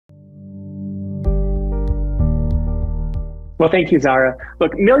Well, thank you, Zara.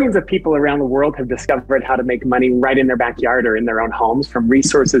 Look, millions of people around the world have discovered how to make money right in their backyard or in their own homes from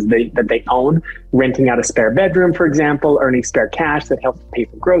resources that they own, renting out a spare bedroom, for example, earning spare cash that helps pay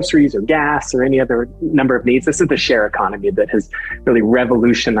for groceries or gas or any other number of needs. This is the share economy that has really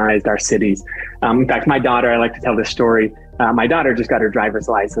revolutionized our cities. In fact, my daughter, I like to tell this story. My daughter just got her driver's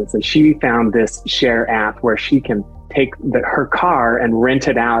license and she found this share app where she can take her car and rent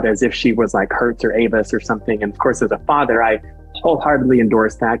it out as if she was like Hertz or Avis or something. And of course, as a father, I wholeheartedly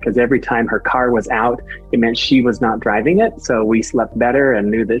endorsed that because every time her car was out, it meant she was not driving it. So we slept better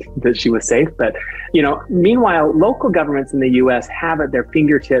and knew that she was safe. But, meanwhile, local governments in the US have at their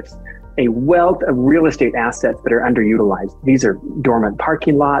fingertips a wealth of real estate assets that are underutilized. These are dormant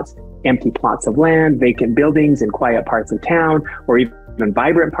parking lots, empty plots of land, vacant buildings in quiet parts of town, or even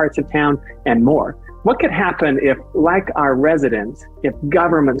vibrant parts of town, and more. What could happen if, like our residents, if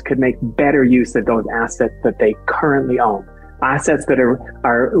governments could make better use of those assets that they currently own? Assets that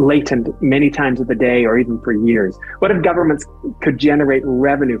are latent many times of the day or even for years. What if governments could generate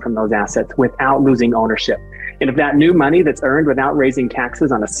revenue from those assets without losing ownership? And if that new money that's earned without raising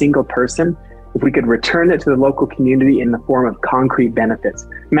taxes on a single person, if we could return it to the local community in the form of concrete benefits.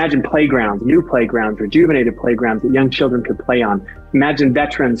 Imagine playgrounds, new playgrounds, rejuvenated playgrounds that young children could play on. Imagine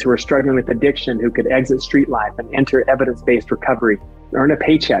veterans who are struggling with addiction who could exit street life and enter evidence-based recovery, earn a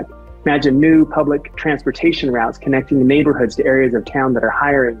paycheck. Imagine new public transportation routes connecting the neighborhoods to areas of town that are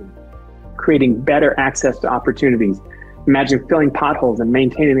hiring, creating better access to opportunities. Imagine filling potholes and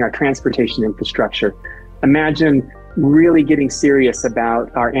maintaining our transportation infrastructure. Imagine really getting serious about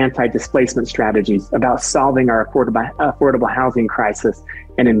our anti-displacement strategies, about solving our affordable housing crisis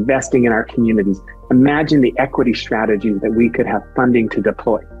and investing in our communities. Imagine the equity strategies that we could have funding to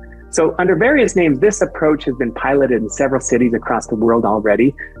deploy. So under various names, this approach has been piloted in several cities across the world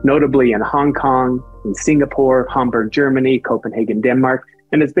already, notably in Hong Kong, in Singapore, Hamburg, Germany, Copenhagen, Denmark,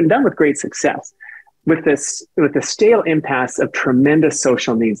 and it's been done with great success. With the stale impasse of tremendous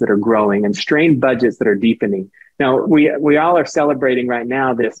social needs that are growing and strained budgets that are deepening. Now, we all are celebrating right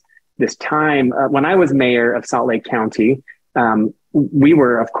now this time. When I was mayor of Salt Lake County, we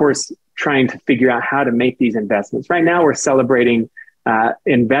were, of course, trying to figure out how to make these investments. Right now, we're celebrating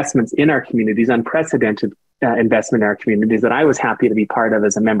investments in our communities, unprecedented investment in our communities that I was happy to be part of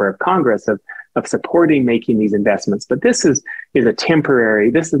as a member of Congress of supporting making these investments. But this is a temporary,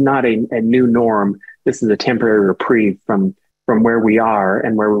 this is not a new norm. This is a temporary reprieve from where we are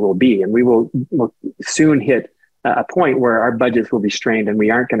and where we will be. And we'll soon hit a point where our budgets will be strained and we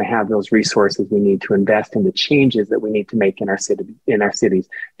aren't going to have those resources we need to invest in the changes that we need to make in our cities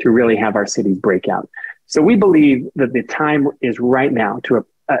to really have our cities break out. So we believe that the time is right now to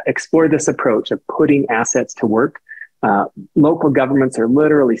explore this approach of putting assets to work. Local governments are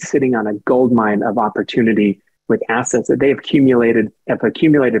literally sitting on a gold mine of opportunity with assets that they have accumulated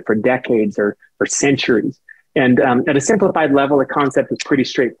for decades or centuries. And at a simplified level, the concept is pretty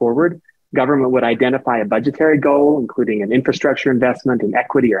straightforward. Government would identify a budgetary goal, including an infrastructure investment, an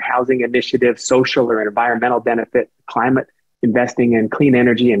equity or housing initiative, social or environmental benefit, climate, investing in clean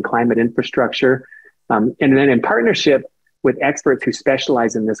energy and climate infrastructure. And then in partnership with experts who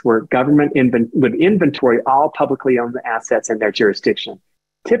specialize in this work, government would inventory all publicly owned assets in their jurisdiction.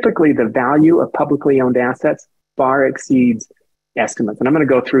 Typically, the value of publicly owned assets far exceeds estimates. And I'm going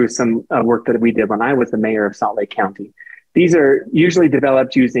to go through some work that we did when I was the mayor of Salt Lake County. These are usually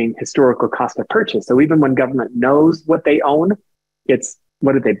developed using historical cost of purchase. So even when government knows what they own, it's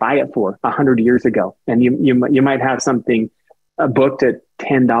what did they buy it for 100 years ago? And you might have something booked at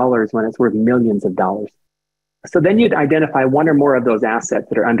 $10 when it's worth millions of dollars. So then you'd identify one or more of those assets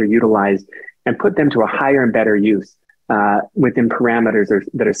that are underutilized and put them to a higher and better use within parameters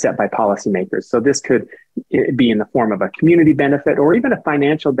that are set by policymakers. So this could be in the form of a community benefit or even a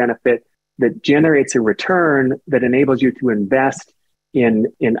financial benefit that generates a return that enables you to invest in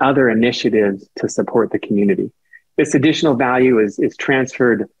other initiatives to support the community. This additional value is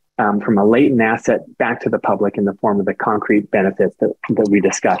transferred from a latent asset back to the public in the form of the concrete benefits that we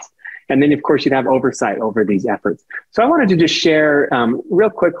discussed. And then, of course, you'd have oversight over these efforts. So I wanted to just share real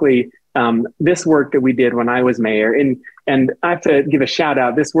quickly this work that we did when I was mayor. And I have to give a shout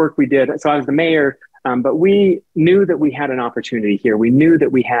out. This work we did, so I was the mayor, but we knew that we had an opportunity here. We knew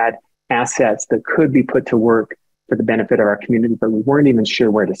that we had assets that could be put to work for the benefit of our community, but we weren't even sure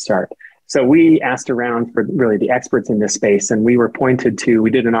where to start. So we asked around for really the experts in this space, and we were pointed to, we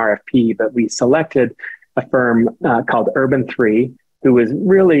did an RFP, but we selected a firm called Urban 3, who was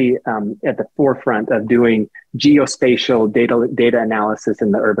really at the forefront of doing geospatial data analysis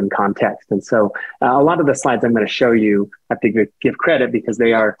in the urban context. And so a lot of the slides I'm going to show you, I have to give credit because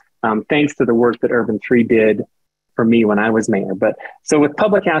they are thanks to the work that Urban 3 did for me when I was mayor. But so with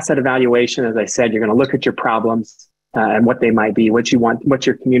public asset evaluation, as I said, you're going to look at your problems and what they might be, what you want, what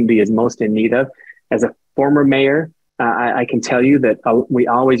your community is most in need of. As a former mayor, I can tell you that we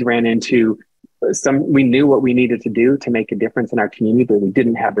always ran into we knew what we needed to do to make a difference in our community, but we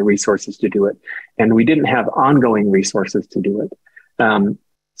didn't have the resources to do it. And we didn't have ongoing resources to do it.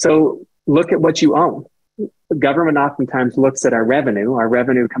 So look at what you own. The government oftentimes looks at our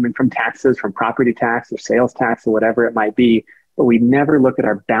revenue coming from taxes, from property tax or sales tax or whatever it might be, but we never look at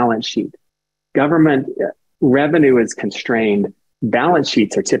our balance sheet. Government revenue is constrained. Balance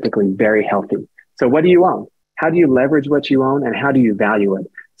sheets are typically very healthy. So what do you own? How do you leverage what you own, and how do you value it?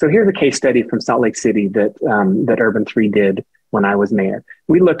 So here's a case study from Salt Lake City that Urban 3 did when I was mayor.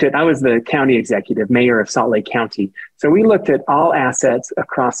 I was the county executive, mayor of Salt Lake County. So we looked at all assets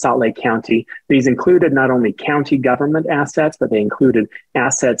across Salt Lake County. These included not only county government assets, but they included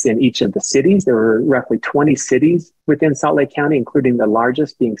assets in each of the cities. There were roughly 20 cities within Salt Lake County, including the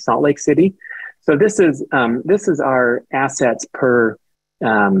largest being Salt Lake City. So this is our assets per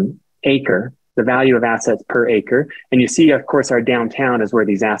acre, the value of assets per acre. And you see, of course, our downtown is where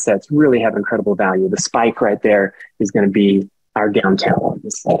these assets really have incredible value. The spike right there is going to be our downtown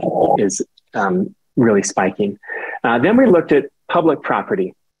is really spiking. Then we looked at public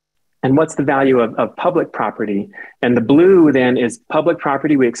property and what's the value of public property. And the blue then is public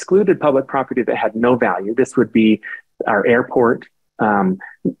property. We excluded public property that had no value. This would be our airport. And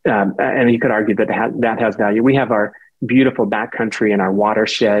you could argue that has value. We have our beautiful backcountry and our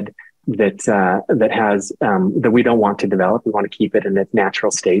watershed that we don't want to develop. We want to keep it in its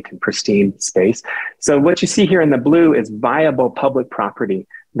natural state and pristine space. So what you see here in the blue is viable public property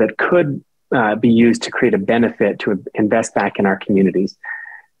that could be used to create a benefit to invest back in our communities.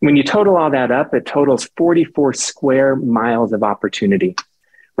 When you total all that up, it totals 44 square miles of opportunity.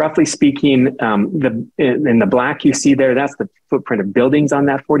 Roughly speaking, in the black you see there, that's the footprint of buildings on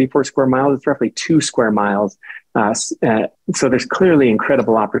that 44 square miles. It's roughly 2 square miles. So there's clearly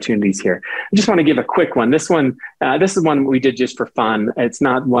incredible opportunities here. I just want to give a quick one. This is one we did just for fun. It's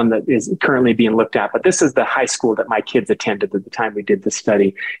not one that is currently being looked at, but this is the high school that my kids attended at the time we did this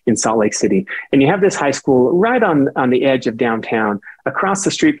study in Salt Lake City. And you have this high school right on the edge of downtown. Across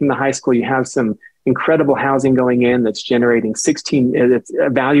the street from the high school, you have some incredible housing going in that's generating it's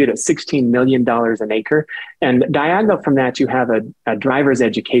valued at $16 million an acre. And diagonal from that, you have a driver's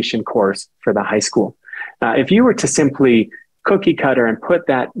education course for the high school. If you were to simply cookie cutter and put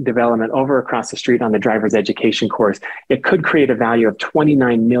that development over across the street on the driver's education course, it could create a value of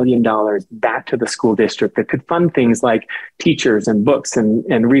 $29 million back to the school district that could fund things like teachers and books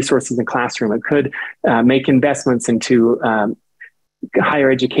and resources in classroom. It could make investments into higher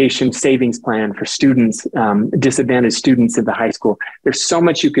education savings plan for students, disadvantaged students at the high school. There's so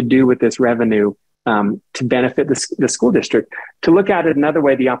much you could do with this revenue to benefit the school district. To look at it another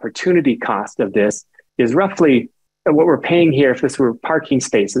way, the opportunity cost of this is roughly what we're paying here. If this were parking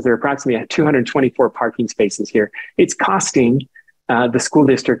spaces, there are approximately 224 parking spaces here. It's costing the school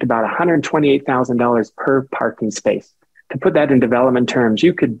district about $128,000 per parking space. To put that in development terms,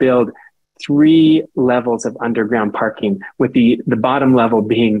 you could build 3 levels of underground parking, with the bottom level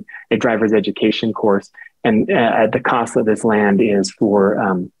being a driver's education course. And the cost of this land is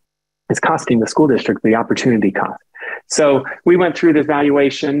costing the school district the opportunity cost. So we went through this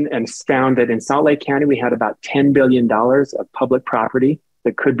valuation and found that in Salt Lake County, we had about $10 billion of public property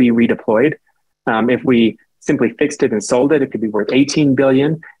that could be redeployed. If we simply fixed it and sold it, it could be worth $18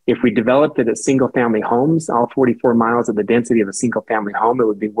 billion. If we developed it as single family homes, all 44 miles of the density of a single family home, it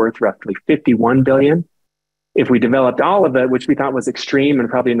would be worth roughly $51 billion. If we developed all of it, which we thought was extreme and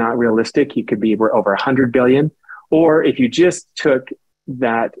probably not realistic, it could be worth over $100 billion. Or if you just took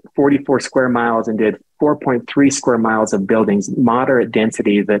that 44 square miles and did 4.3 square miles of buildings, moderate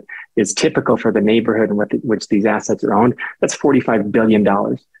density that is typical for the neighborhood in which these assets are owned, that's $45 billion.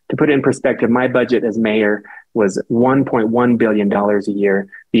 To put it in perspective, my budget as mayor was $1.1 billion a year.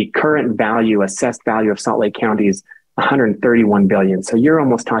 The current value, assessed value of Salt Lake County is $131 billion. So you're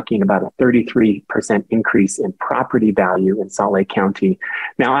almost talking about a 33% increase in property value in Salt Lake County.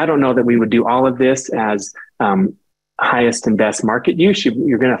 Now, I don't know that we would do all of this as highest and best market use.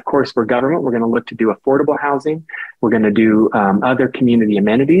 You're going to, of course, for government, we're going to look to do affordable housing. We're going to do other community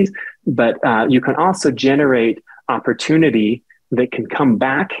amenities, but you can also generate opportunity that can come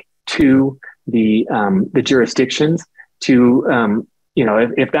back to the jurisdictions to,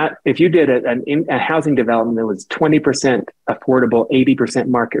 if you did a housing development that was 20% affordable, 80%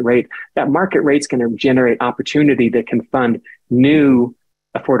 market rate, that market rate's going to generate opportunity that can fund new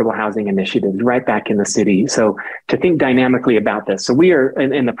affordable housing initiatives right back in the city. So to think dynamically about this. So we are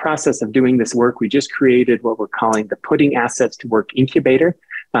in the process of doing this work. We just created what we're calling the Putting Assets to Work Incubator.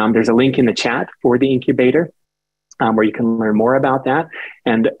 There's a link in the chat for the incubator where you can learn more about that.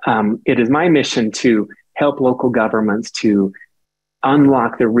 And it is my mission to help local governments to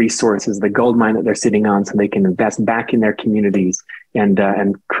unlock the resources, the gold mine that they're sitting on, so they can invest back in their communities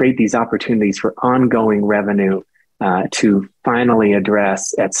and create these opportunities for ongoing revenue to finally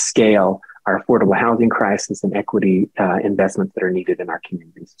address at scale our affordable housing crisis and equity investments that are needed in our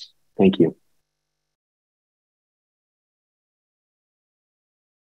communities. Thank you.